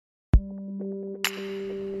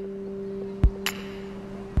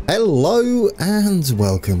Hello and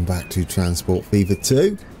welcome back to Transport Fever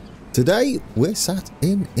 2. Today we're sat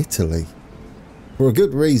in Italy. For a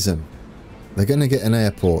good reason. They're going to get an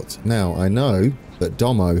airport. Now I know that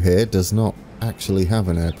Domo here does not actually have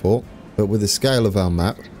an airport, but with the scale of our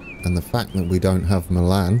map and the fact that we don't have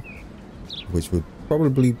Milan, which would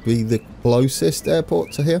probably be the closest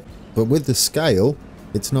airport to here, but with the scale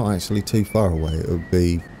it's not actually too far away. It would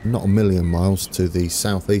be not a million miles to the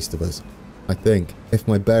southeast of us. I think, if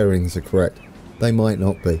my bearings are correct. They might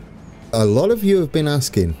not be. A lot of you have been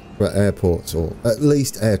asking for airports, or at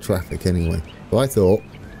least air traffic anyway. So I thought,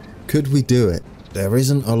 could we do it? There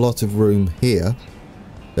isn't a lot of room here.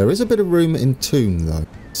 There is a bit of room in Thun though.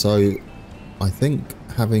 So I think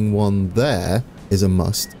having one there is a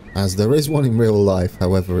must, as there is one in real life.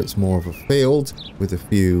 However, it's more of a field with a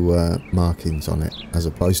few markings on it, as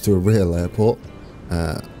opposed to a real airport.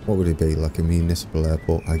 What would it be? Like a municipal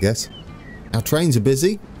airport, I guess. Our trains are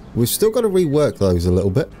busy. We've still got to rework those a little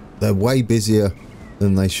bit. They're way busier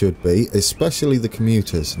than they should be, especially the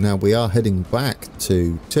commuters. Now we are heading back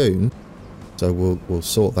to Thun, so we'll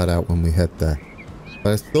sort that out when we head there.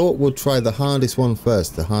 But I thought we'll try the hardest one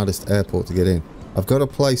first, the hardest airport to get in. I've got a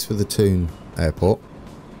place for the Thun airport.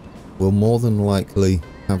 We'll more than likely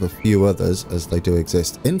have a few others, as they do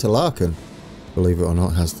exist. Interlaken, believe it or not,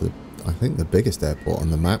 has I think the biggest airport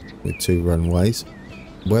on the map with 2 runways.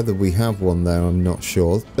 Whether we have one there, I'm not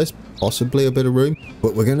sure. There's possibly a bit of room,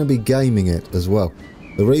 but we're going to be gaming it as well.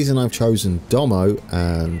 The reason I've chosen Domo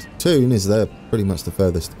and Thun is they're pretty much the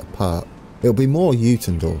furthest apart. It'll be more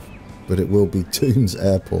Utendorf, but it will be Thun's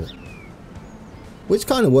airport. Which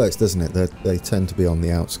kind of works, doesn't it? They tend to be on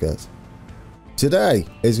the outskirts. Today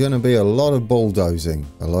is going to be a lot of bulldozing,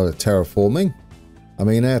 a lot of terraforming. I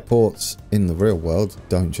mean, airports in the real world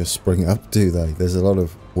don't just spring up, do they? There's a lot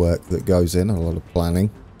of work that goes in, a lot of planning,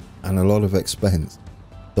 and a lot of expense.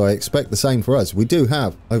 So I expect the same for us. We do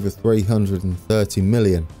have over 330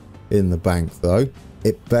 million in the bank, though.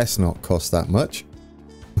 It best not cost that much.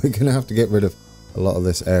 We're going to have to get rid of a lot of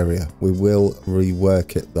this area. We will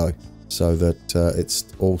rework it, though, so that it's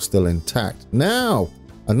all still intact. Now,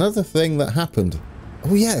 another thing that happened.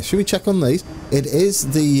 Oh, yeah, should we check on these? It is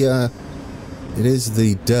the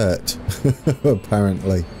dirt,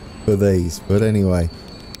 apparently, for these. But anyway,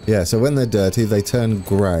 yeah, so when they're dirty, they turn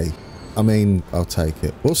grey. I mean, I'll take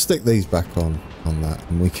it. We'll stick these back on that,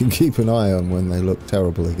 and we can keep an eye on when they look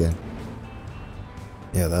terrible again.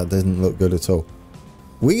 Yeah, that didn't look good at all.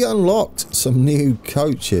 We unlocked some new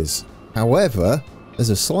coaches. However, there's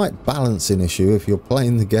a slight balancing issue if you're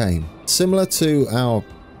playing the game. Similar to our...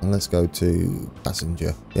 Let's go to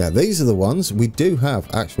passenger. Yeah, these are the ones. We do have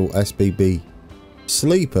actual SBB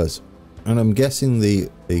sleepers, and I'm guessing the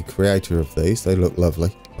creator of these, they look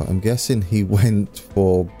lovely, but I'm guessing he went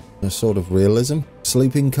for a sort of realism.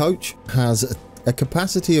 Sleeping coach has a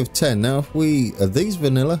capacity of 10. Now if are these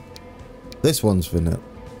vanilla? This one's vanilla.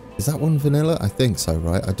 Is that one vanilla? I think so,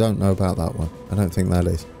 right? I don't know about that one. I don't think that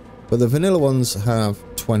is, but the vanilla ones have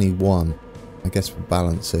 21, I guess, for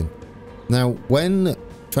balancing. Now when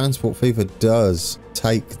Transport Fever does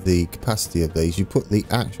take the capacity of these, you put the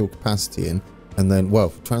actual capacity in, and then, well,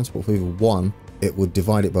 for Transport Fever 1, it would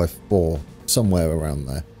divide it by 4, somewhere around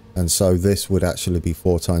there. And so this would actually be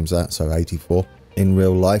 4 times that, so 84. In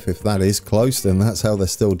real life, if that is close, then that's how they're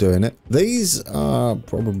still doing it. These are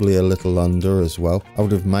probably a little under as well. I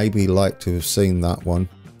would have maybe liked to have seen that one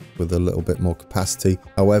with a little bit more capacity.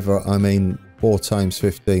 However, I mean, 4 times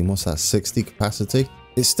 15, what's that, 60 capacity?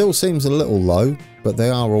 It still seems a little low, but they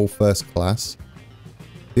are all first class.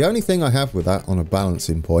 The only thing I have with that on a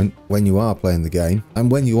balancing point, when you are playing the game, and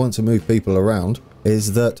when you want to move people around,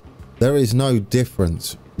 is that there is no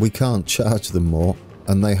difference. We can't charge them more,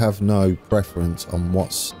 and they have no preference on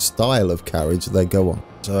what style of carriage they go on.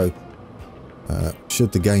 So,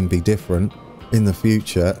 should the game be different in the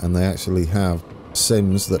future, and they actually have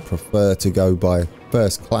sims that prefer to go by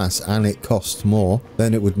first class and it costs more,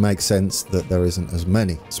 then it would make sense that there isn't as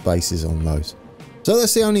many spaces on those. So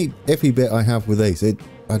that's the only iffy bit I have with these.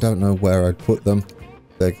 I don't know where I'd put them.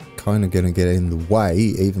 They're kind of going to get in the way,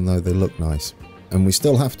 even though they look nice. And we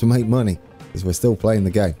still have to make money, because we're still playing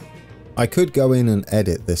the game. I could go in and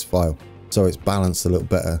edit this file, so it's balanced a little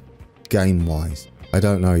better game-wise. I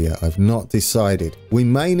don't know yet. I've not decided. We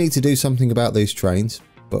may need to do something about these trains,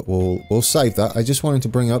 but we'll save that. I just wanted to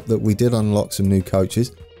bring up that we did unlock some new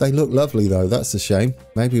coaches. They look lovely though, that's a shame.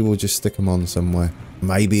 Maybe we'll just stick them on somewhere.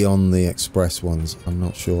 Maybe on the express ones, I'm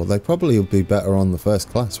not sure. They probably would be better on the first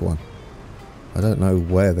class one. I don't know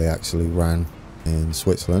where they actually ran in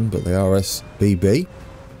Switzerland, but the RSBB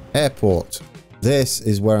Airport. This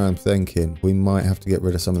is where I'm thinking we might have to get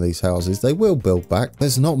rid of some of these houses. They will build back.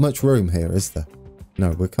 There's not much room here, is there? No,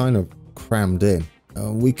 we're kind of crammed in.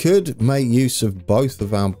 We could make use of both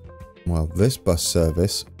of our, well, this bus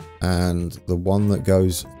service and the one that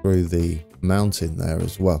goes through the mountain there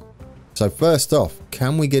as well. So first off,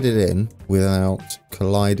 can we get it in without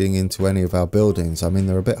colliding into any of our buildings? I mean,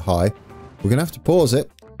 they're a bit high. We're going to have to pause it.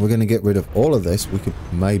 We're going to get rid of all of this. We could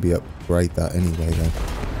maybe upgrade that anyway then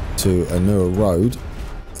to a newer road.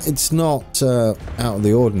 It's not out of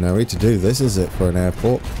the ordinary to do this, is it, for an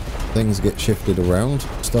airport? Things get shifted around,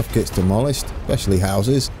 stuff gets demolished, especially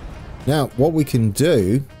houses. Now, what we can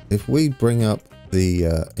do, if we bring up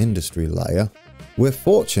the industry layer, we're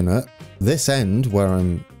fortunate, this end where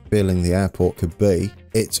I'm feeling the airport could be,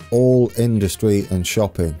 it's all industry and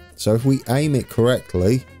shopping. So if we aim it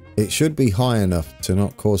correctly, it should be high enough to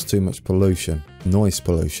not cause too much pollution, noise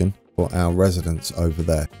pollution, for our residents over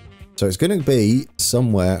there. So it's going to be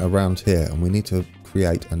somewhere around here, and we need to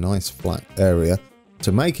create a nice flat area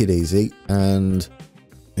to make it easy and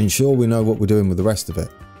ensure we know what we're doing with the rest of it.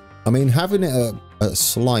 I mean, having it at a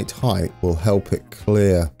slight height will help it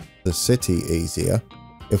clear the city easier.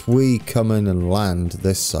 If we come in and land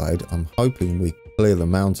this side, I'm hoping we clear the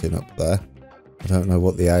mountain up there. I don't know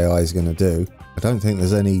what the AI is going to do. I don't think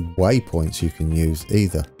there's any waypoints you can use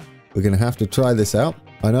either. We're going to have to try this out.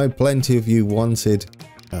 I know plenty of you wanted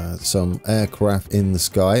some aircraft in the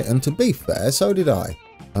sky, and to be fair, so did I.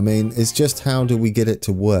 I mean, it's just how do we get it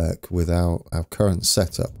to work with our current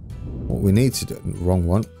setup? What we need to do, wrong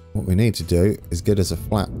one. What we need to do is get us a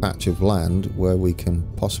flat patch of land where we can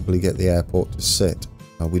possibly get the airport to sit.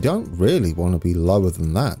 We don't really want to be lower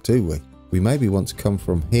than that, do we? We maybe want to come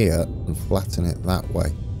from here and flatten it that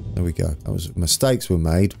way. There we go. Mistakes were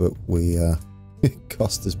made, but it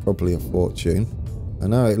cost us probably a fortune. I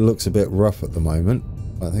know it looks a bit rough at the moment,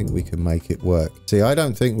 but I think we can make it work. See, I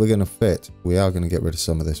don't think we're going to fit. We are going to get rid of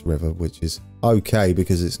some of this river, which is okay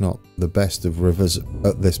because it's not the best of rivers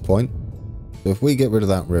at this point. So if we get rid of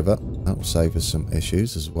that river, that will save us some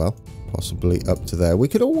issues as well. Possibly up to there. We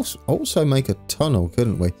could also make a tunnel,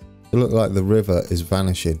 couldn't we? To look like the river is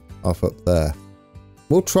vanishing off up there.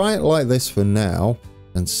 We'll try it like this for now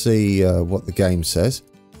and see what the game says.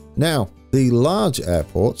 Now, the large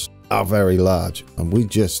airports are very large, and we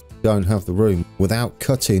just don't have the room without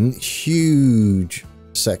cutting huge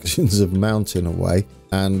sections of mountain away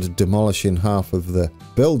and demolishing half of the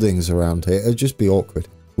buildings around here. It'd just be awkward.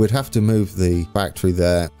 We'd have to move the factory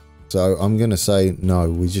there. So I'm going to say no,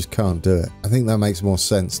 we just can't do it. I think that makes more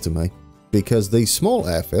sense to me because these small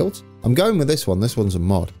airfields, I'm going with this one. This one's a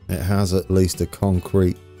mod. It has at least a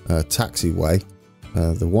concrete taxiway.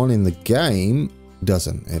 The one in the game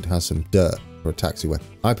doesn't. It has some dirt for a taxiway.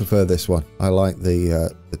 I prefer this one. I like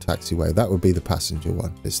the taxiway. That would be the passenger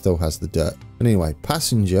one. It still has the dirt. Anyway,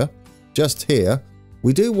 passenger, just here,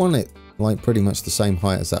 we do want it like pretty much the same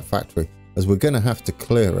height as that factory, as we're going to have to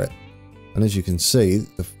clear it. And as you can see,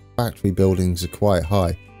 the factory buildings are quite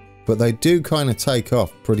high, but they do kind of take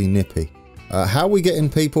off pretty nippy. How are we getting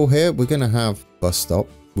people here? We're going to have bus stop.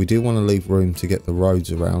 We do want to leave room to get the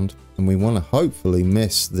roads around, and we want to hopefully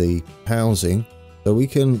miss the housing so we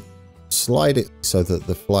can slide it so that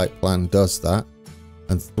the flight plan does that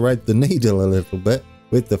and thread the needle a little bit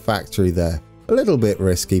with the factory there. A little bit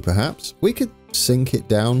risky perhaps. We could sink it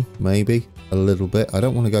down maybe a little bit. I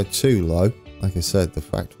don't want to go too low. Like I said, the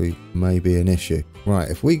factory may be an issue. Right,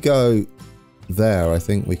 if we go there, I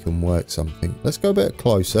think we can work something. Let's go a bit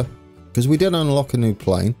closer because we did unlock a new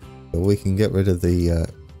plane, so we can get rid of the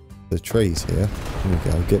trees here. There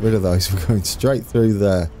we go, get rid of those. We're going straight through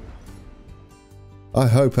there. I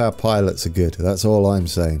hope our pilots are good. That's all I'm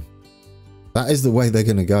saying. That is the way they're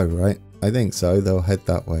going to go, right? I think so. They'll head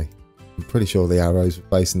that way. I'm pretty sure the arrows are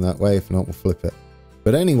facing that way. If not, we'll flip it.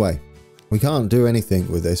 But anyway, we can't do anything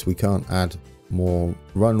with this. We can't add more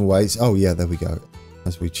runways. Oh yeah, there we go.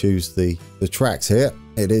 As we choose the tracks here,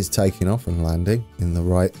 it is taking off and landing in the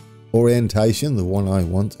right orientation, the one I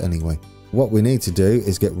want anyway. What we need to do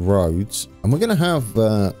is get roads, and we're going to have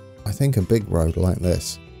I think a big road like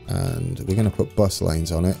this, and we're going to put bus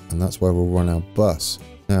lanes on it, and that's where we'll run our bus.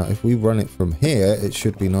 Now if we run it from here, it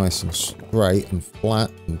should be nice and straight and flat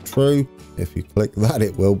and true. If you click that,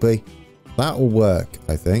 it will be. That will work.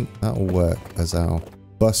 I think that will work as our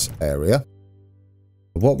bus area.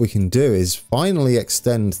 What we can do is finally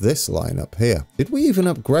extend this line up here. Did we even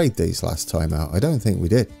upgrade these last time out? I don't think we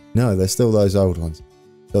did. No, they're still those old ones.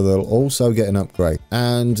 So they'll also get an upgrade.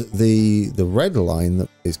 And the red line that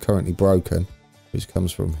is currently broken, which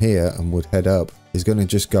comes from here and would head up, is going to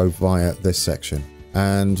just go via this section.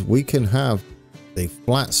 And we can have the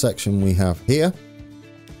flat section we have here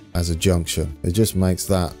as a junction. It just makes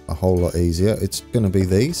that a whole lot easier. It's going to be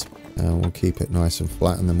these, and we'll keep it nice and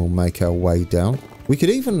flat, and then we'll make our way down. We could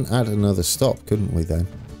even add another stop, couldn't we then,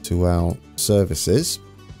 to our services.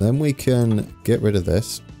 Then we can get rid of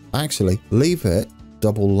this. Actually, leave it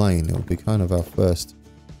double lane. It'll be kind of our first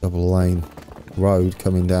double lane road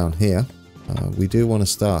coming down here. We do want to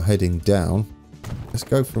start heading down. Let's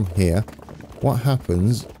go from here. What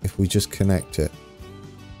happens if we just connect it?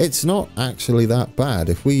 It's not actually that bad.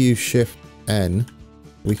 If we use Shift N,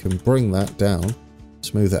 we can bring that down,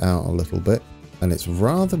 smooth it out a little bit, and it's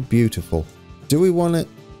rather beautiful. Do we want it?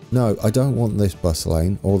 No, I don't want this bus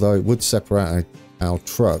lane, although it would separate our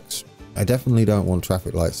trucks. I definitely don't want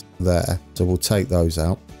traffic lights there, so we'll take those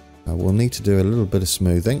out. We'll need to do a little bit of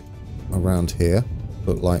smoothing around here.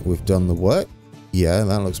 Look like we've done the work. Yeah,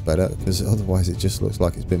 that looks better, because otherwise it just looks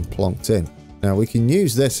like it's been plonked in. Now we can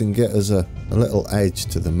use this and get us a little edge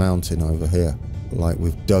to the mountain over here, like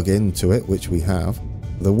we've dug into it, which we have.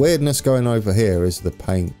 The weirdness going over here is the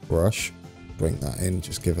paintbrush. Bring that in,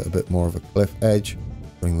 just give it a bit more of a cliff edge.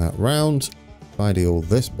 Bring that round, tidy all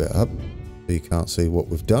this bit up so you can't see what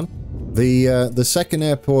we've done. The second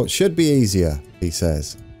airport should be easier, he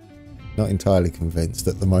says. Not entirely convinced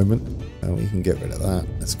at the moment. We can get rid of that.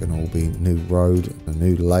 It's going to all be new road, a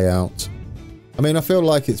new layout. I mean, I feel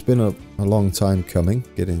like it's been a long time coming.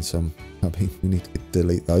 Getting some, I mean, we need to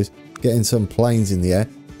delete those. Getting some planes in the air.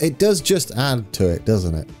 It does just add to it,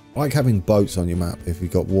 doesn't it? Like having boats on your map if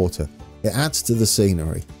you've got water. It adds to the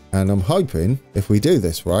scenery. And I'm hoping, if we do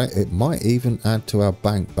this right, it might even add to our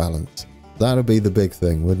bank balance. That'll be the big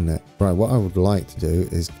thing, wouldn't it? Right, what I would like to do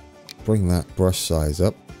is bring that brush size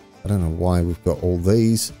up. I don't know why we've got all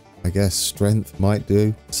these. I guess strength might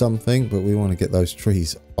do something, but we want to get those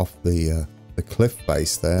trees off the cliff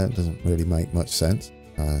face there. It doesn't really make much sense.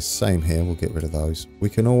 Same here, we'll get rid of those. We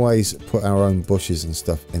can always put our own bushes and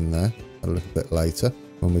stuff in there a little bit later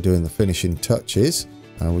when we're doing the finishing touches.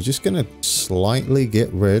 We're just going to slightly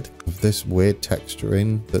get rid of this weird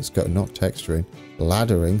texturing that's got, not texturing,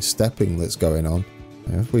 laddering, stepping that's going on.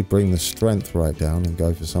 If we bring the strength right down and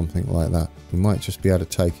go for something like that, we might just be able to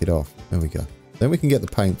take it off. There we go. Then we can get the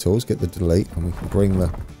paint tools, get the delete, and we can bring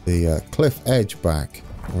the cliff edge back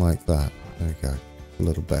like that. There we go. A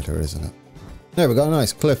little better, isn't it? There we got a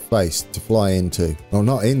nice cliff face to fly into. Well,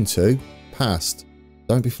 not into, past.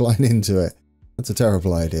 Don't be flying into it. That's a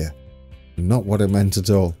terrible idea. Not what I meant at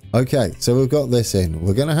all. Okay, so we've got this in.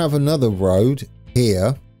 We're going to have another road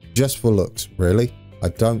here, just for looks, really. I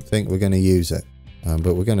don't think we're going to use it.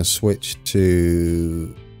 But we're going to switch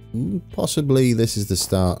to possibly this is the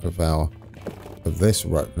start of this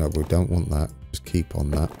road. No, we don't want that. Just keep on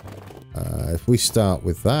that. If we start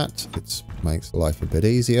with that, it makes life a bit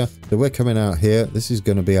easier. So we're coming out here. This is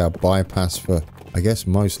going to be our bypass for, I guess,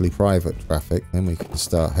 mostly private traffic. Then we can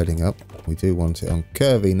start heading up. We do want it on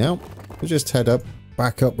curvy now. We'll just head up,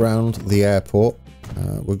 back up round the airport.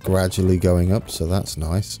 We're gradually going up, so that's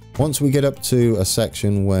nice. Once we get up to a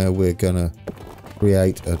section where we're going to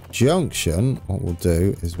create a junction, what we'll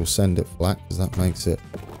do is we'll send it flat, because that makes it,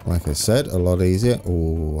 like I said, a lot easier.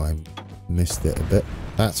 Oh, I missed it a bit.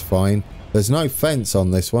 That's fine. There's no fence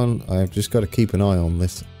on this one. I've just got to keep an eye on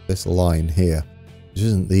this line here, which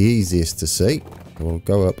isn't the easiest to see. We'll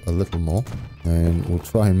go up a little more, and we'll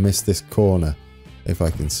try and miss this corner if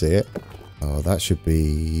I can see it. Oh, that should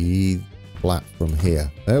be flat from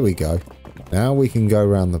here. There we go. Now we can go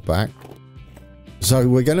around the back. So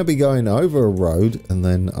we're going to be going over a road and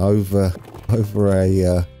then over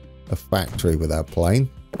a factory with our plane.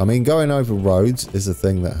 I mean, going over roads is a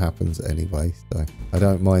thing that happens anyway, so I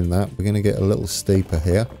don't mind that. We're going to get a little steeper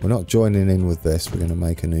here. We're not joining in with this. We're going to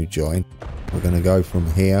make a new join. We're going to go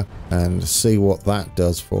from here and see what that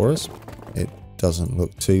does for us. It doesn't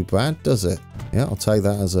look too bad, does it? Yeah, I'll take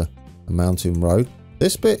that as a mountain road.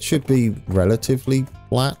 This bit should be relatively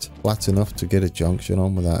flat enough to get a junction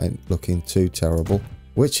on without it looking too terrible,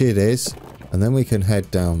 which it is. And then we can head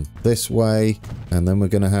down this way, and then we're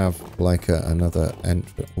going to have like another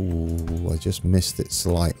entry. Ooh, I just missed it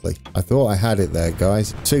slightly. I thought I had it there,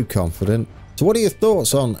 guys. Too confident. So what are your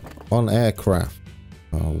thoughts on aircraft?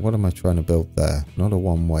 Oh, what am I trying to build there? Not a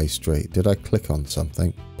one-way street. Did I click on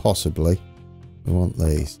something? Possibly. We want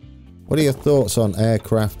these. What are your thoughts on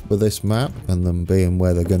aircraft for this map and them being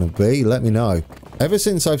where they're going to be? Let me know. Ever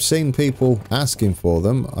since I've seen people asking for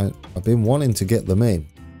them, I've been wanting to get them in.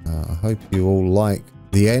 I hope you all like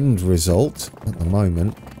the end result. At the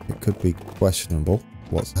moment, it could be questionable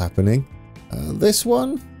what's happening. This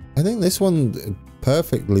one, I think this one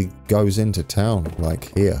perfectly goes into town,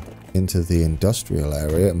 like here, into the industrial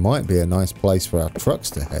area. It might be a nice place for our trucks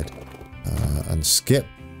to head and skip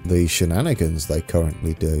the shenanigans they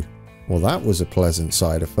currently do. Well, that was a pleasant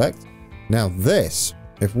side effect. Now this,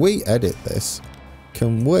 if we edit this,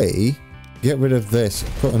 can we get rid of this,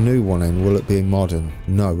 put a new one in? Will it be modern?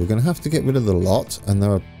 No, we're going to have to get rid of the lot, and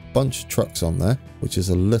there are a bunch of trucks on there, which is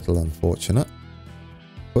a little unfortunate.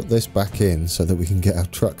 Put this back in so that we can get our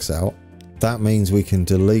trucks out. That means we can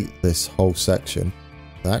delete this whole section.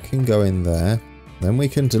 That can go in there. Then we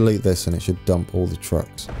can delete this and it should dump all the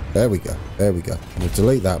trucks. There we go. There we go. We'll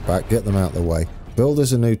delete that back, get them out of the way. Build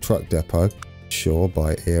us a new truck depot. Sure,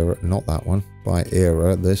 by era, not that one. By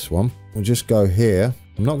era, this one. We'll just go here.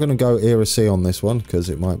 I'm not going to go era C on this one because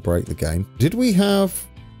it might break the game. Did we have,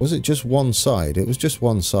 was it just one side? It was just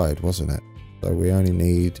one side, wasn't it? So we only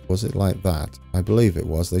need, was it like that? I believe it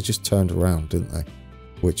was. They just turned around, didn't they?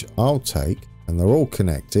 Which I'll take. And they're all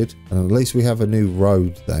connected, and at least we have a new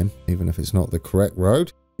road then, even if it's not the correct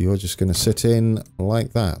road. You're just going to sit in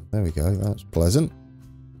like that. There we go. That's pleasant.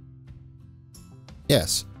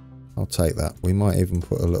 Yes, I'll take that. We might even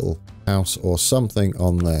put a little house or something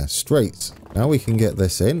on there. Streets. Now we can get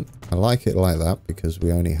this in. I like it like that because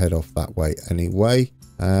we only head off that way anyway.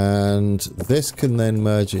 And this can then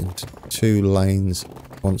merge into 2 lanes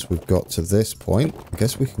once we've got to this point. I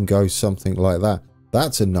guess we can go something like that.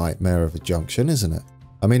 That's a nightmare of a junction, isn't it?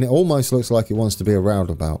 I mean, it almost looks like it wants to be a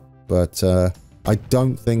roundabout, but I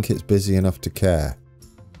don't think it's busy enough to care.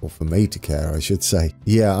 Or for me to care, I should say.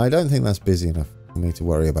 Yeah, I don't think that's busy enough for me to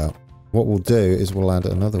worry about. What we'll do is we'll add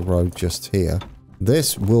another road just here.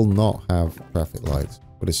 This will not have traffic lights,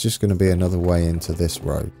 but it's just going to be another way into this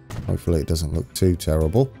road. Hopefully it doesn't look too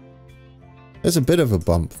terrible. There's a bit of a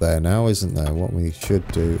bump there now, isn't there? What we should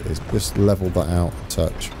do is just level that out a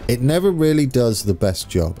touch. It never really does the best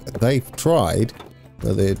job. They've tried,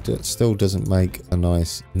 but it still doesn't make a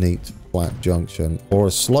nice, neat, flat junction, or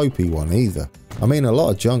a slopey one either. I mean, a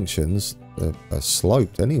lot of junctions are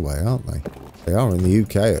sloped anyway, aren't they? They are in the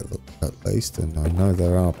UK at least, and I know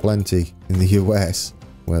there are plenty in the US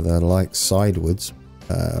where they're like sidewards.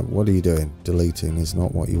 What are you doing? Deleting is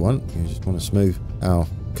not what you want. You just want to smooth our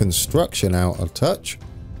construction out a touch.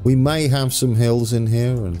 We may have some hills in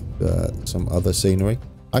here and some other scenery.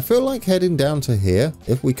 I feel like heading down to here,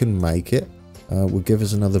 if we can make it, will give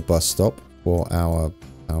us another bus stop for our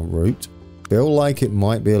route. Feel like it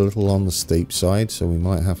might be a little on the steep side, so we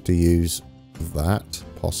might have to use that,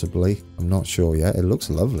 possibly. I'm not sure yet. It looks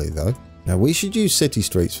lovely though. Now we should use city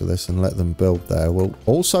streets for this and let them build there. We'll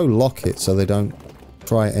also lock it so they don't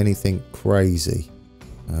try anything crazy.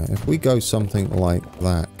 If we go something like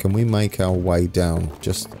that, can we make our way down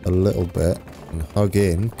just a little bit and hug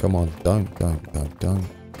in? Come on, don't.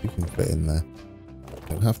 You can fit in there.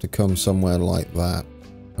 It'll have to come somewhere like that.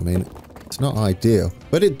 I mean, it's not ideal,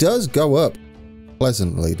 but it does go up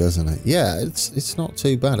pleasantly, doesn't it? Yeah, it's not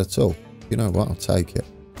too bad at all. You know what? I'll take it.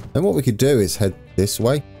 Then what we could do is head this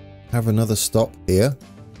way, have another stop here,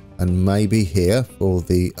 and maybe here for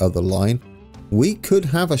the other line. We could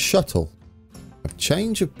have a shuttle. A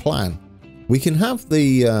change of plan. We can have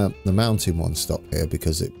the mountain one stop here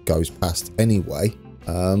because it goes past anyway.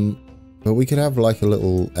 But we could have like a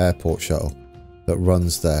little airport shuttle that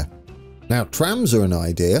runs there. Now trams are an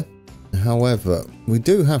idea. However, we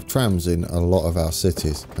do have trams in a lot of our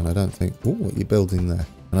cities, and I don't think. Oh, what are you building there?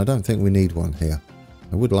 And I don't think we need one here.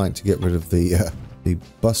 I would like to get rid of the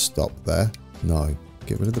bus stop there. No,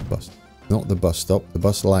 get rid of the bus. Not the bus stop. The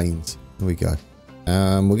bus lanes. There we go.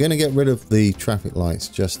 We're going to get rid of the traffic lights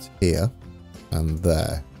just here and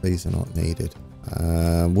there. These are not needed.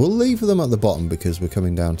 We'll leave them at the bottom because we're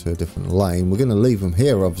coming down to a different lane. We're going to leave them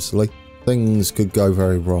here, obviously. Things could go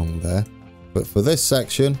very wrong there. But for this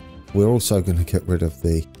section, we're also going to get rid of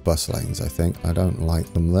the bus lanes, I think. I don't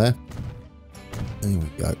like them there. There we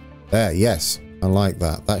go. There, yes. I like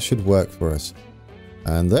that. That should work for us.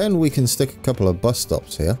 And then we can stick a couple of bus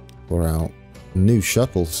stops here for our new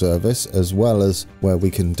shuttle service, as well as where we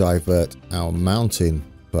can divert our mountain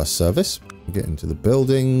bus service. We'll get into the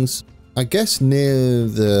buildings. I guess near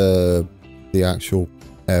the actual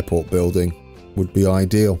airport building would be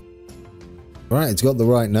ideal. Right, it's got the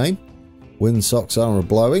right name. Windsocks are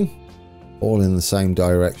a-blowing. All in the same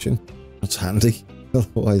direction. That's handy.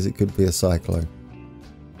 Otherwise it could be a cyclone.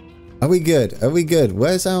 Are we good? Are we good?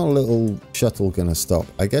 Where's our little shuttle going to stop?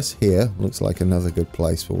 I guess here looks like another good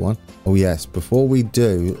place for one. Oh yes, before we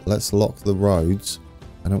do, let's lock the roads.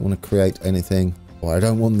 I don't want to create anything. Well, I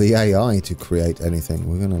don't want the AI to create anything.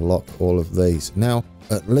 We're going to lock all of these. Now,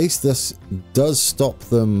 at least this does stop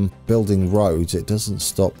them building roads. It doesn't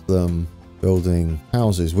stop them building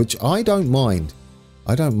houses, which I don't mind.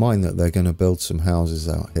 I don't mind that they're going to build some houses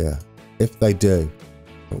out here. If they do.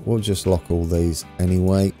 But we'll just lock all these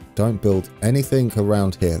anyway. Don't build anything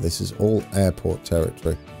around here. This is all airport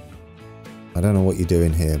territory. I don't know what you're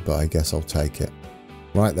doing here, but I guess I'll take it.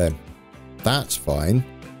 Right then. That's fine.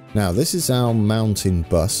 Now, this is our mountain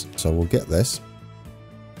bus, so we'll get this.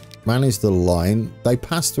 Manage the line. They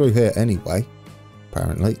pass through here anyway,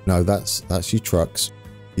 apparently. No, that's your trucks.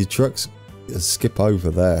 Your trucks skip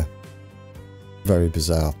over there. Very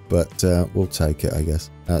bizarre, but we'll take it, I guess.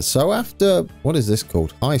 So after, what is this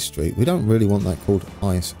called? High Street. We don't really want that called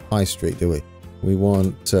High Street, do we? We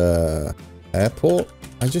want airport.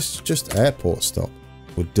 Just airport stop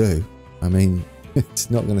would do. I mean,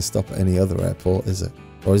 it's not going to stop at any other airport, is it?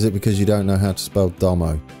 Or is it because you don't know how to spell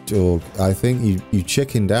Domo? Or I think you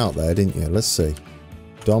chickened out there, didn't you? Let's see.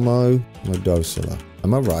 Domo Modosula.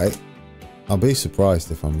 Am I right? I'll be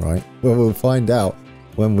surprised if I'm right. Well, we'll find out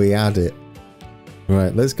when we add it.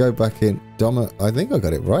 Right, let's go back in. Domo, I think I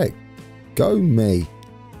got it right. Go me.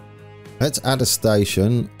 Let's add a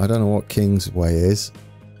station. I don't know what Kingsway is.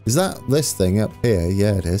 Is that this thing up here?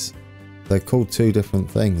 Yeah, it is. They're called two different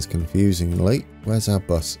things, confusingly. Where's our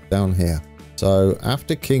bus? Down here. So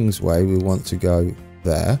after Kingsway, we want to go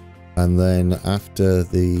there. And then after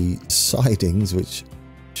the sidings, which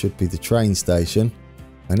should be the train station,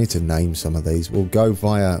 I need to name some of these. We'll go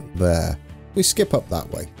via there. We skip up that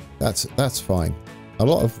way. That's fine. A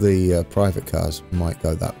lot of the private cars might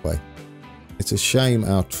go that way. It's a shame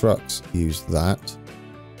our trucks use that.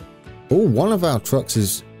 Oh, one of our trucks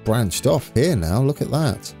is branched off here now. Look at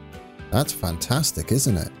that. That's fantastic,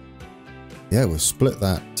 isn't it? Yeah, we'll split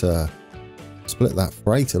that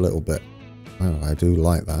freight a little bit. Oh, I do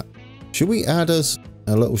like that. Should we add us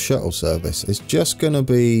a little shuttle service? It's just going to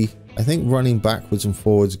be, I think, running backwards and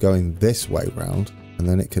forwards going this way round. And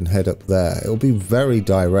then it can head up there. It'll be very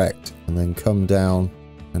direct and then come down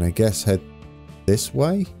and I guess head this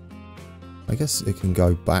way. I guess it can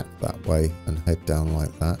go back that way and head down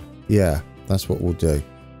like that. Yeah, that's what we'll do.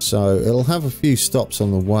 So it'll have a few stops on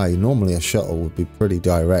the way. Normally a shuttle would be pretty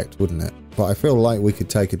direct, wouldn't it? But I feel like we could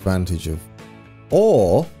take advantage of...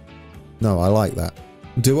 Or... No, I like that.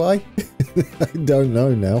 Do I? I don't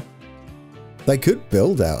know now. They could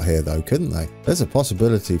build out here though, couldn't they? There's a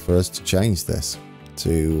possibility for us to change this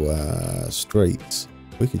to streets.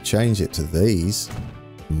 We could change it to these,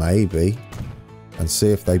 maybe, and see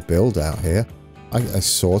if they build out here. I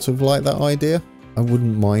sort of like that idea. I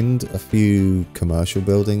wouldn't mind a few commercial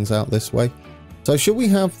buildings out this way. So should we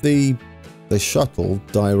have the shuttle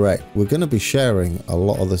direct? We're going to be sharing a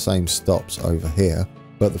lot of the same stops over here,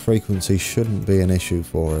 but the frequency shouldn't be an issue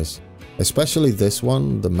for us, especially this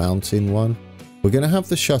one, the mountain one. We're going to have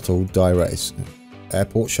the shuttle direct,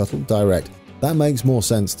 airport shuttle direct. That makes more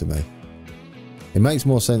sense to me. It makes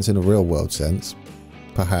more sense in a real world sense,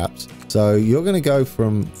 perhaps. So you're going to go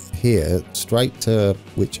from here straight to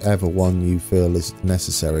whichever one you feel is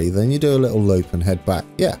necessary. Then you do a little loop and head back.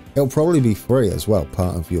 Yeah, it'll probably be free as well,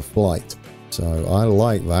 part of your flight. So I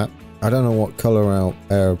like that. I don't know what color our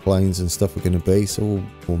airplanes and stuff are going to be, so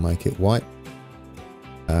we'll make it white.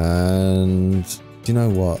 And do you know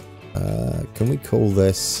what? Can we call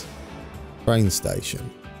this train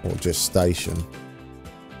station? Or just station.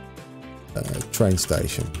 Train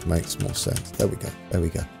station makes more sense. There we go. There we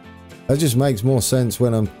go. That just makes more sense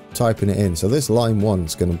when I'm typing it in. So this line 1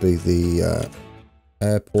 is going to be the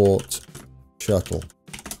airport shuttle.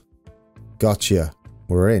 Gotcha.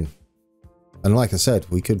 We're in. And like I said,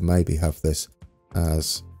 we could maybe have this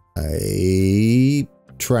as a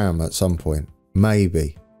tram at some point.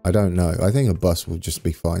 Maybe. I don't know. I think a bus will just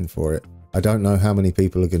be fine for it. I don't know how many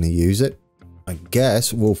people are going to use it. I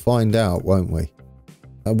guess we'll find out, won't we?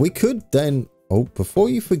 We could then... Oh, before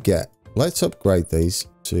you forget, let's upgrade these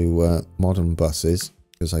to modern buses,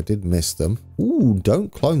 because I did miss them. Ooh,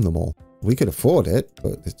 don't clone them all. We could afford it,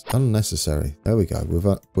 but it's unnecessary. There we go. We've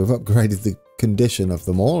upgraded the condition of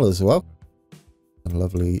them all as well. A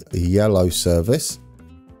lovely yellow service.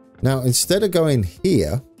 Now, instead of going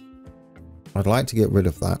here, I'd like to get rid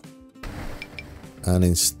of that. And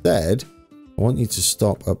instead, I want you to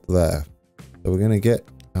stop up there. So we're going to get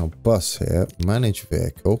our bus here, manage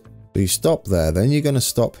vehicle. So you stop there, then you're going to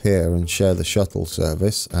stop here and share the shuttle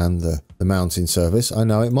service and the mountain service. I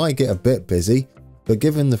know it might get a bit busy, but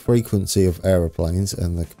given the frequency of aeroplanes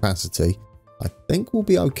and the capacity, I think we'll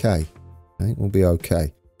be okay. I think we'll be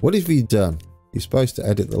okay. What have you done? You're supposed to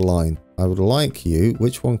edit the line. I would like you.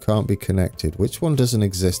 Which one can't be connected? Which one doesn't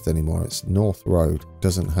exist anymore? It's North Road.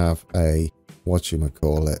 Doesn't have a,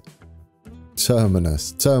 whatchamacallit,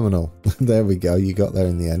 terminal. There we go. You got there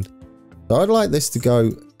in the end. So I'd like this to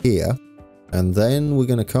go here, and then we're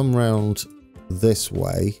going to come round this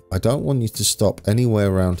way. I don't want you to stop anywhere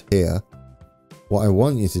around here, what I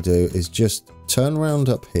want you to do is just turn around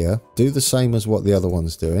up here, do the same as what the other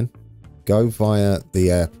one's doing, go via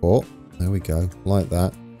the airport, there we go, like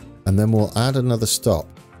that, and then we'll add another stop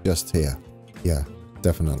just here. Yeah,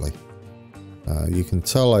 definitely. You can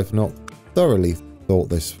tell I've not thoroughly thought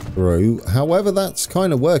this through. However, that's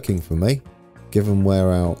kind of working for me, given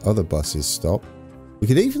where our other buses stop. We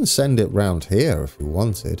could even send it round here if we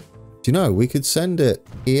wanted. Do you know, we could send it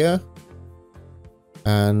here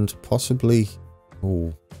and possibly,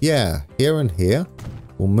 oh yeah, here and here.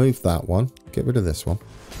 We'll move that one, get rid of this one.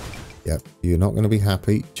 Yep, you're not going to be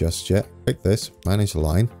happy just yet. Pick this, manage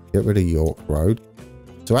line, get rid of York Road.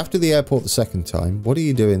 So after the airport the second time, what are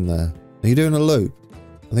you doing there? Are you doing a loop?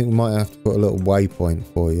 I think we might have to put a little waypoint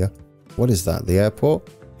for you. What is that, the airport?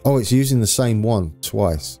 Oh, it's using the same one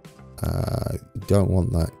twice. You don't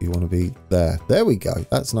want that. You want to be there. There we go.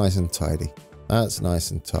 That's nice and tidy. That's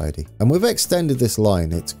nice and tidy. And we've extended this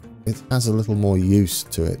line. It has a little more use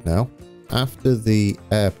to it now. After the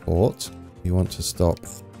airport, you want to stop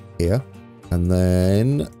here. And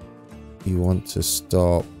then you want to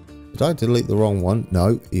stop... Did I delete the wrong one?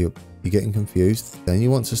 No, you're getting confused. Then you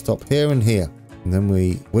want to stop here and here. And then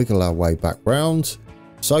we wiggle our way back round.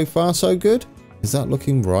 So far, so good. Is that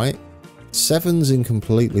looking right? 7's in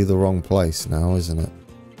completely the wrong place now, isn't it?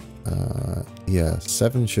 Yeah,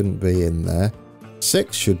 7 shouldn't be in there.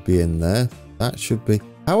 6 should be in there. That should be...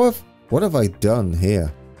 However, what have I done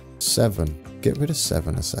here? 7. Get rid of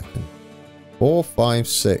 7 a second. 4, 5,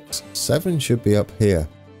 6. 7 should be up here.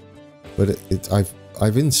 But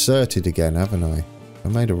I've inserted again, haven't I? I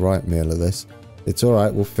made a right meal of this. It's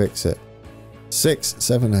alright, we'll fix it. 6,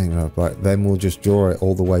 7, 8, right, then we'll just draw it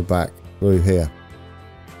all the way back through here.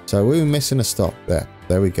 So we were missing a stop there.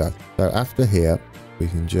 There we go. So after here, we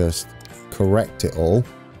can just correct it all.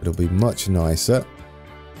 It'll be much nicer.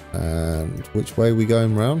 And which way are we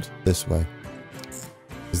going round? This way.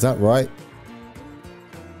 Is that right?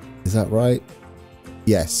 Is that right?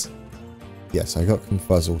 Yes. Yes, I got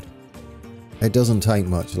confuzzled. It doesn't take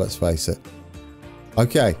much, let's face it.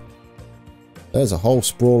 Okay. There's a whole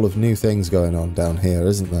sprawl of new things going on down here,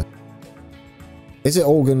 isn't there? Is it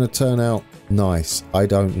all going to turn out nice? I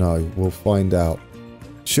don't know. We'll find out.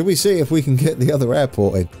 Should we see if we can get the other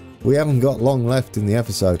airport in? We haven't got long left in the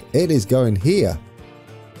episode. It is going here.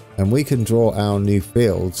 And we can draw our new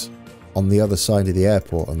fields on the other side of the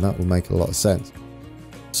airport, and that will make a lot of sense.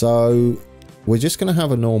 So we're just going to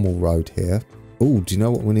have a normal road here. Oh, do you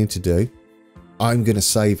know what we need to do? I'm going to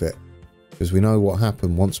save it, because we know what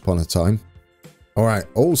happened once upon a time. Alright,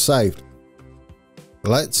 all saved.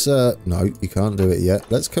 Let's, no, you can't do it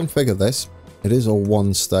yet. Let's configure this. It is all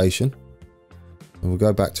one station. And we'll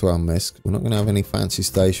go back to our MISC. We're not going to have any fancy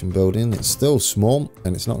station building. It's still small,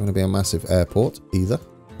 and it's not going to be a massive airport either.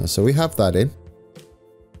 So we have that in.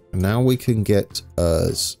 And now we can get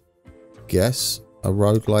us, guess, a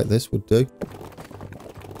road like this would do.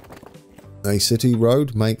 A city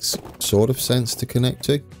road makes sort of sense to connect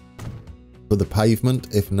to. For the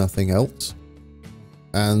pavement, if nothing else.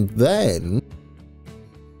 And then...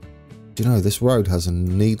 Do you know, this road has a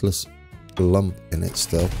needless lump in it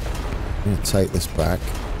still. I'm going to take this back.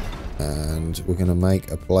 And we're going to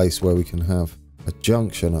make a place where we can have a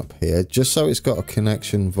junction up here. Just so it's got a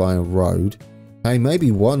connection via road. Hey,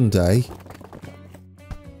 maybe one day...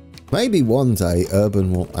 Maybe one day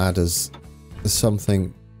Urban will add us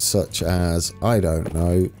something such as, I don't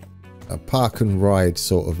know, a park and ride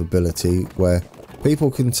sort of ability where people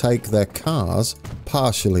can take their cars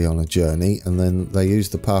partially on a journey and then they use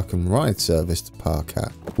the park and ride service to park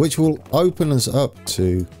at, which will open us up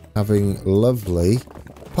to having lovely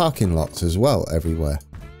parking lots as well everywhere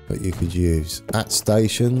that you could use. At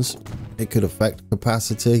stations, it could affect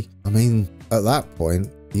capacity. I mean, at that point,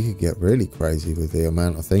 you could get really crazy with the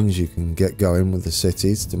amount of things you can get going with the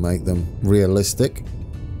cities to make them realistic.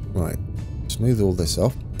 Right, smooth all this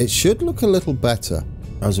off. It should look a little better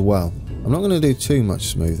as well. I'm not going to do too much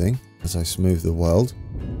smoothing as I smooth the world,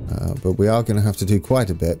 but we are going to have to do quite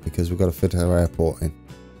a bit because we've got to fit our airport in.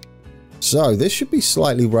 So this should be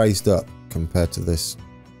slightly raised up compared to this,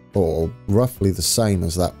 or roughly the same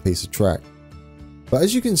as that piece of track. But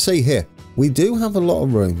as you can see here, we do have a lot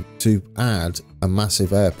of room to add a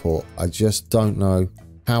massive airport. I just don't know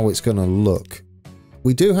how it's going to look.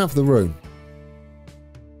 We do have the room.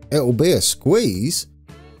 It'll be a squeeze,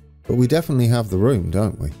 but we definitely have the room,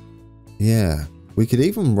 don't we? Yeah, we could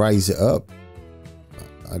even raise it up.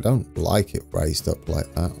 I don't like it raised up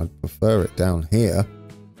like that. I'd prefer it down here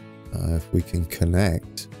if we can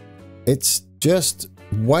connect. It's just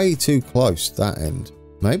way too close, that end.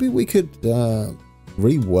 Maybe we could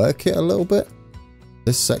rework it a little bit.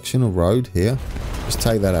 This section of road here, just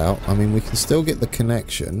take that out. I mean, we can still get the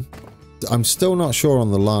connection. I'm still not sure on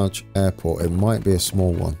the large airport. It might be a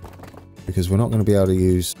small one because we're not going to be able to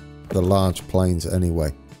use the large planes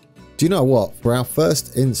anyway. Do you know what? For our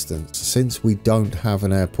first instance, since we don't have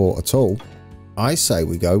an airport at all, I say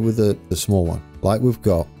we go with the small one like we've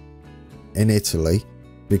got in Italy,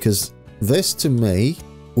 because this to me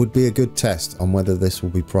would be a good test on whether this will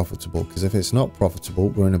be profitable, because if it's not profitable,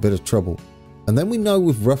 we're in a bit of trouble. And then we know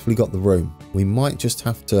we've roughly got the room. We might just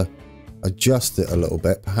have to adjust it a little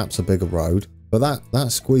bit, perhaps a bigger road, but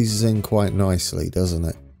that squeezes in quite nicely, doesn't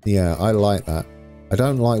it? Yeah, I like that. I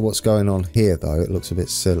don't like what's going on here though. It looks a bit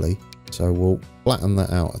silly, so we'll flatten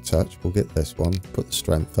that out a touch. We'll get this one, put the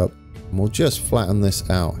strength up, and we'll just flatten this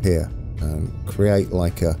out here and create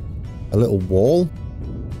like a little wall.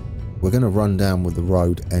 We're going to run down with the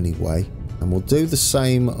road anyway, and we'll do the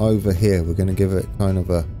same over here. We're going to give it kind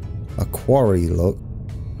of a quarry look.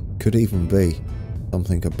 Could even be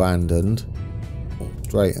something abandoned. We'll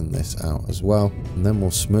straighten this out as well, and then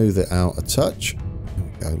we'll smooth it out a touch.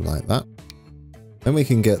 There we go, like that. Then we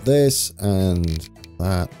can get this and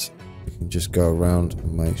that. We can just go around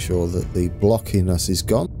and make sure that the blockiness is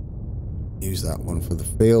gone. Use that one for the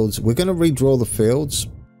fields. We're going to redraw the fields,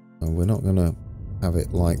 and we're not going to have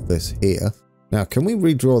it like this here. Now, can we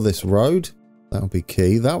redraw this road? That'll be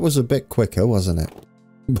key. That was a bit quicker, wasn't it?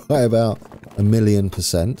 By about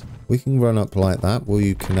 1,000,000%. We can run up like that. Will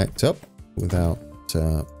you connect up without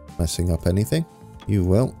messing up anything? You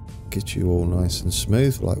will. Get you all nice and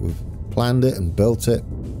smooth like we've planned it and built it.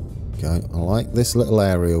 Okay, I like this little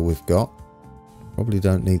area we've got. Probably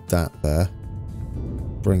don't need that there.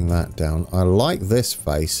 Bring that down. I like this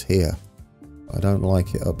face here. I don't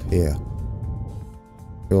like it up here.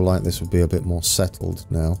 I feel like this would be a bit more settled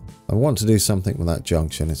now. I want to do something with that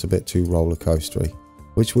junction. It's a bit too roller coastery,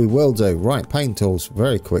 which we will do. Right, paint tools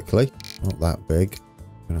very quickly. Not that big.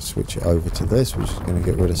 I'm going to switch it over to this. We're just going to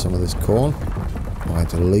get rid of some of this corn by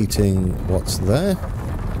deleting what's there,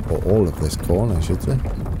 or all of this corn, I should say.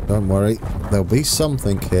 Don't worry, there'll be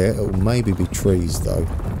something here. It will maybe be trees though,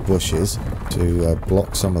 bushes, to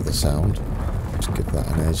block some of the sound. Just give that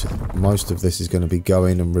an edge. Most of this is going to be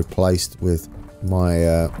going and replaced with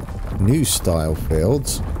my new style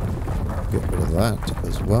fields. Get rid of that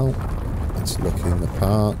as well. It's looking the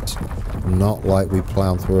part. Not like we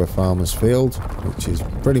ploughed through a farmer's field, which is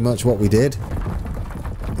pretty much what we did.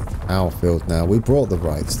 It's our field now. We brought the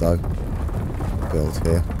rights though. Build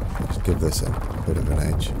here. Just give this a bit of an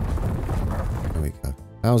edge. There we go.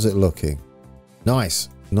 How's it looking? Nice.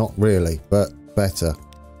 Not really, but better.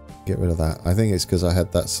 Get rid of that. I think it's because I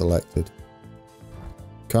had that selected.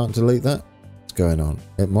 Can't delete that? What's going on?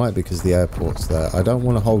 It might be because the airport's there. I don't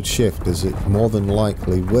want to hold shift as it more than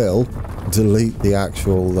likely will delete the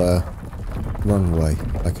actual runway.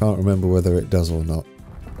 I can't remember whether it does or not.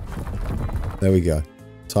 There we go.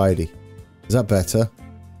 Tidy. Is that better?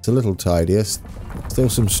 It's a little tidier. Still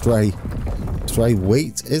some stray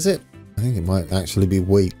wheat, is it? I think it might actually be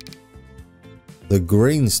wheat. The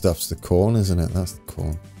green stuff's the corn, isn't it? That's the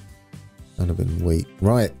corn. That'd have been wheat.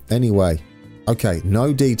 Right, anyway. Okay,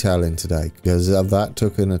 no detailing today because that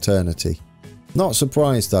took an eternity. Not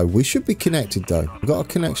surprised though. We should be connected though. We've got a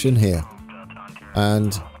connection here.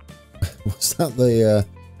 And was that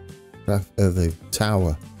the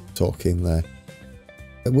tower talking there?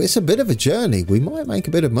 It's a bit of a journey. We might make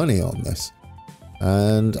a bit of money on this.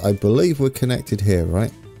 And I believe we're connected here,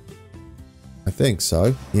 right? I think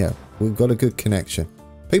so. Yeah, we've got a good connection.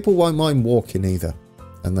 People won't mind walking either.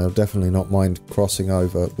 And they'll definitely not mind crossing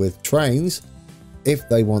over with trains if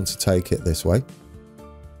they want to take it this way.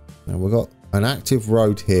 Now we've got an active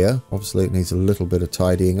road here. Obviously it needs a little bit of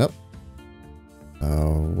tidying up.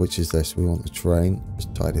 Which is this? We want the train.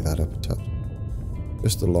 Just tidy that up a touch.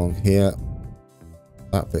 Just along here.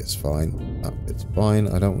 That bit's fine. That bit's fine.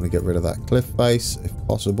 I don't want to get rid of that cliff face if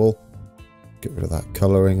possible. Get rid of that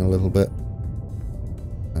colouring a little bit.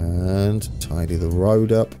 And tidy the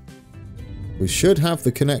road up. We should have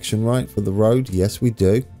the connection right for the road. Yes, we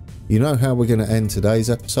do. You know how we're going to end today's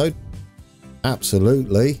episode?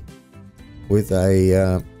 Absolutely. With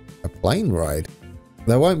a plane ride.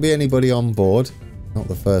 There won't be anybody on board. Not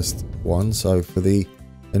the first one. So for the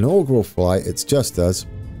inaugural flight, it's just us.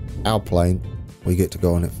 Our plane. We get to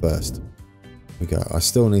go on it first. We go. I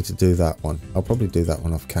still need to do that one. I'll probably do that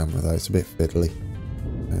one off camera though. It's a bit fiddly.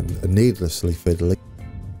 And needlessly fiddly.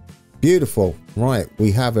 Beautiful. Right.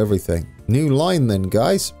 We have everything. New line then,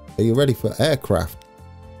 guys. Are you ready for aircraft?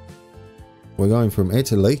 We're going from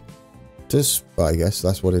Italy to, I guess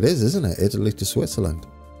that's what it is, isn't it? Italy to Switzerland.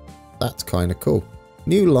 That's kind of cool.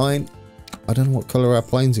 New line. I don't know what colour our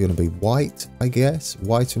planes are going to be. White, I guess.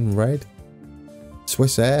 White and red.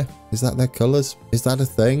 Swiss Air, is that their colours? Is that a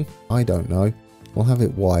thing? I don't know. We'll have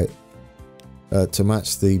it white to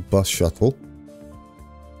match the bus shuttle.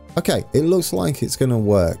 Okay, it looks like it's going to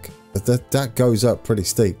work. That goes up pretty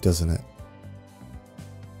steep, doesn't it?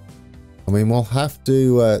 I mean, we'll have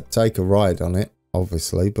to take a ride on it,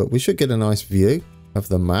 obviously, but we should get a nice view of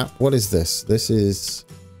the map. What is this? This is...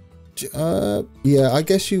 yeah, I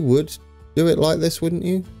guess you would do it like this, wouldn't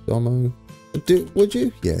you? Domo. Would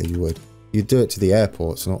you? Yeah, you would. You'd do it to the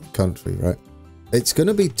airports, not the country, right? It's going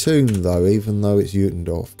to be Thun, though, even though it's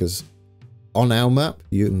Utendorf, because on our map,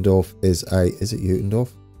 Utendorf is a... Is it Utendorf?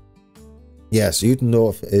 Yes,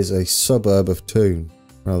 Utendorf is a suburb of Thun,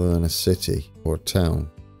 rather than a city or a town.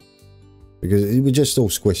 Because we're just all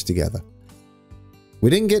squished together. We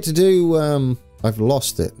didn't get to do... I've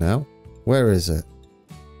lost it now. Where is it?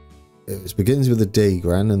 It begins with a D,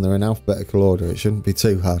 Gran, and they're in alphabetical order. It shouldn't be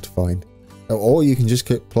too hard to find. Or you can just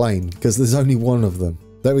click plane, because there's only one of them.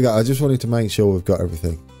 There we go. I just wanted to make sure we've got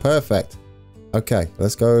everything. Perfect. Okay,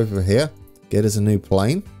 let's go over here. Get us a new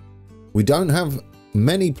plane. We don't have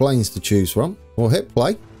many planes to choose from. We'll hit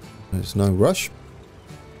play. There's no rush.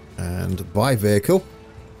 And buy vehicle.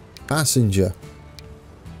 Passenger.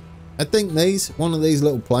 I think one of these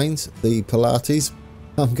little planes, the Pilates,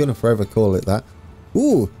 I'm going to forever call it that.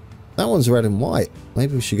 Ooh, that one's red and white.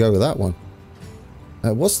 Maybe we should go with that one.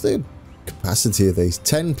 What's the capacity of these?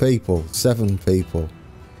 10 people, 7 people.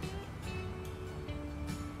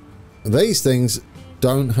 These things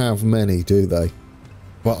don't have many, do they?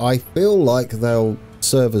 But I feel like they'll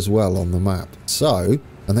serve as well on the map. So,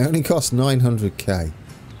 and they only cost 900k.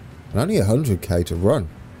 And only 100k to run.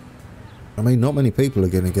 I mean, not many people are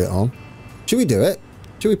going to get on. Should we do it?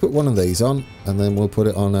 Should we put one of these on? And then we'll put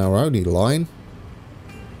it on our only line.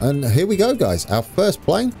 And here we go, guys. Our first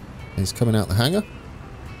plane is coming out the hangar.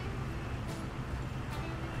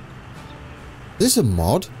 Is this a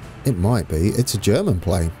mod? It might be. It's a German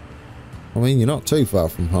plane. I mean, you're not too far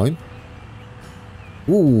from home.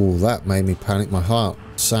 Ooh, that made me panic. My heart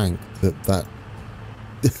sank. That...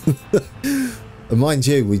 And mind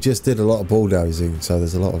you, we just did a lot of bulldozing, so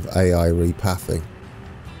there's a lot of AI repathing.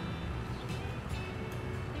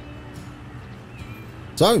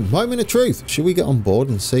 So, moment of truth. Should we get on board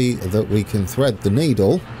and see that we can thread the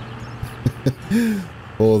needle?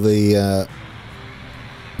 Or the...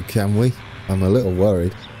 can we? I'm a little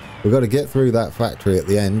worried. We've got to get through that factory at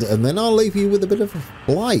the end, and then I'll leave you with a bit of a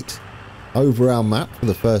flight over our map for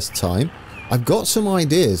the first time. I've got some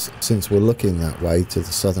ideas, since we're looking that way to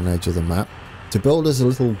the southern edge of the map, to build us a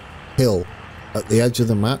little hill at the edge of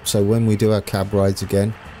the map, so when we do our cab rides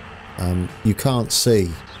again, you can't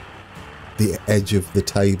see the edge of the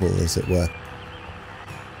table, as it were.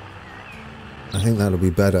 I think that'll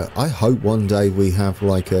be better. I hope one day we have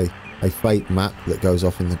like a fake map that goes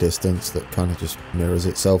off in the distance that kind of just mirrors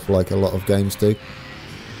itself like a lot of games do.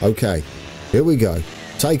 Okay, here we go.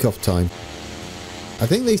 Takeoff time. I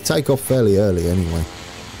think these take off fairly early anyway.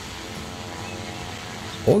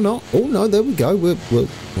 Or not. Oh no, there we go. We're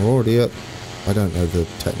already up. I don't know the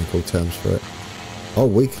technical terms for it. Oh,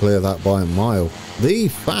 we clear that by a mile. The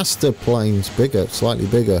faster planes, slightly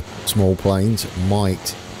bigger small planes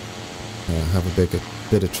might have a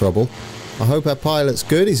bit of trouble. I hope our pilot's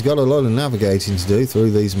good. He's got a lot of navigating to do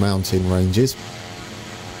through these mountain ranges.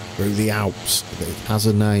 Through the Alps. It has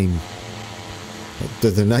a name.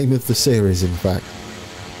 The name of the series, in fact.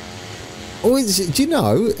 Oh, do you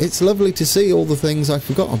know, it's lovely to see all the things I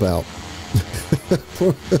forgot about.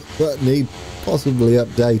 That need possibly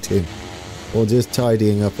updating. Or just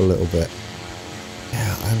tidying up a little bit.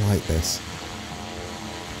 Yeah, I like this.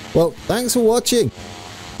 Well, thanks for watching.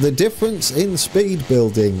 The difference in speed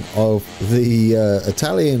building of the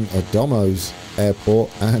Italian Domo's airport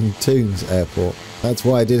and Thun's airport. That's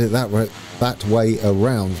why I did it that way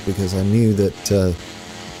around, because I knew that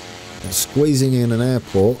squeezing in an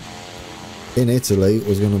airport in Italy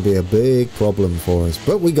was going to be a big problem for us.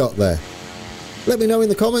 But we got there. Let me know in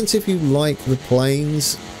the comments if you like the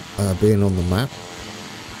planes being on the map.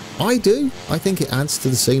 I do. I think it adds to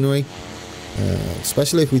the scenery,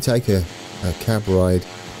 especially if we take a cab ride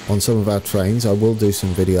on some of our trains. I will do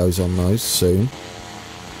some videos on those soon.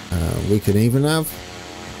 We can even have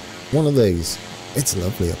one of these. It's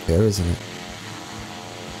lovely up here, isn't it?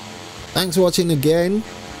 Thanks for watching again.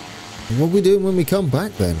 What are we doing when we come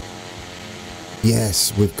back then?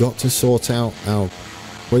 Yes, we've got to sort out our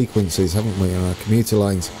frequencies, haven't we, on our commuter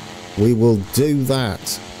lines. We will do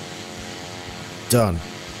that. Done.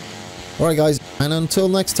 Alright guys, and until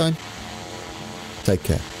next time, take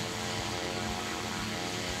care.